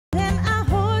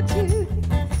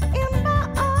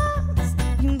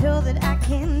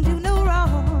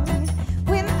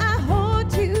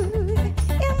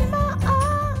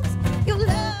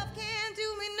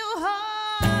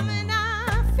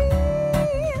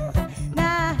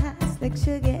like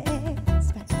sugar and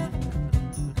spice.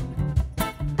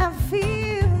 I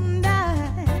feel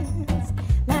nice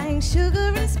like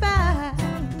sugar and spice.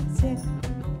 Yeah.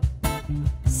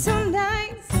 So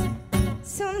nice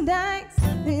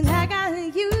when I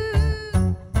got you.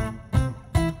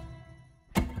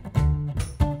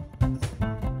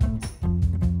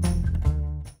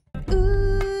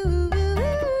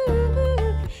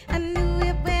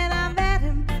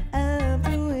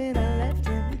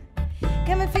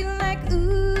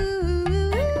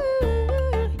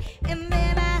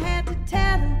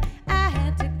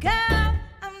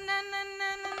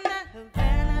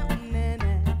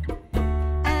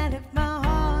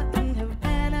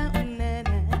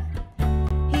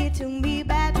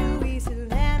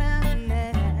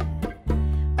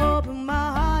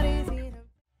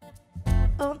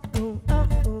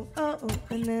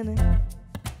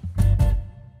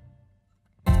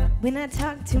 When I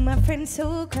talk to my friend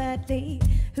so quietly,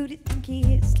 who do you think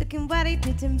he is? Looking what he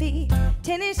did to me.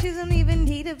 Tennis shoes don't even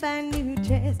need to buy a new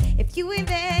dress. If you ain't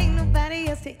there, ain't nobody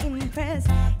else to impress.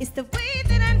 It's the way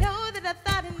that I know that I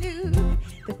thought I knew,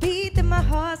 the beat that my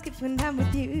heart skips when I'm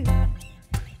with you.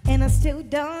 And I still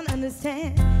don't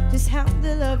understand just how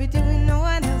the love you're doing no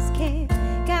one else can.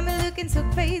 Got me looking so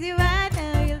crazy right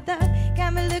now, your love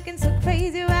got me looking so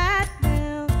crazy right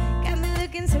now. Got me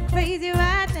looking so crazy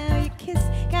right now, your kiss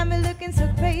got me looking so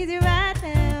crazy right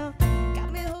now.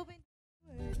 Got me hoping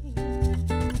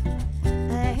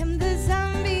I am the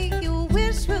zombie you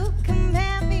wish would come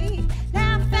at me.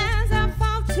 Now fast I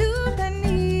fall to my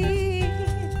knees.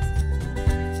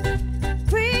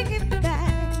 Bring it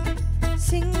back,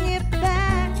 sing it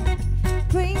back,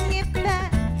 bring it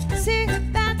back, sing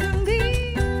it back to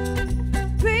me.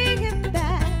 Bring it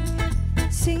back,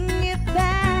 sing it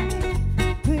back,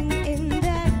 bring it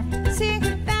back, sing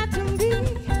it back to me.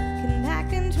 Can I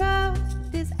control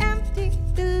this empty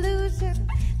delusion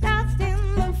lost in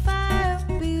the fire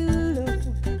below?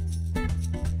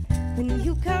 When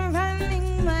you come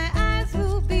running my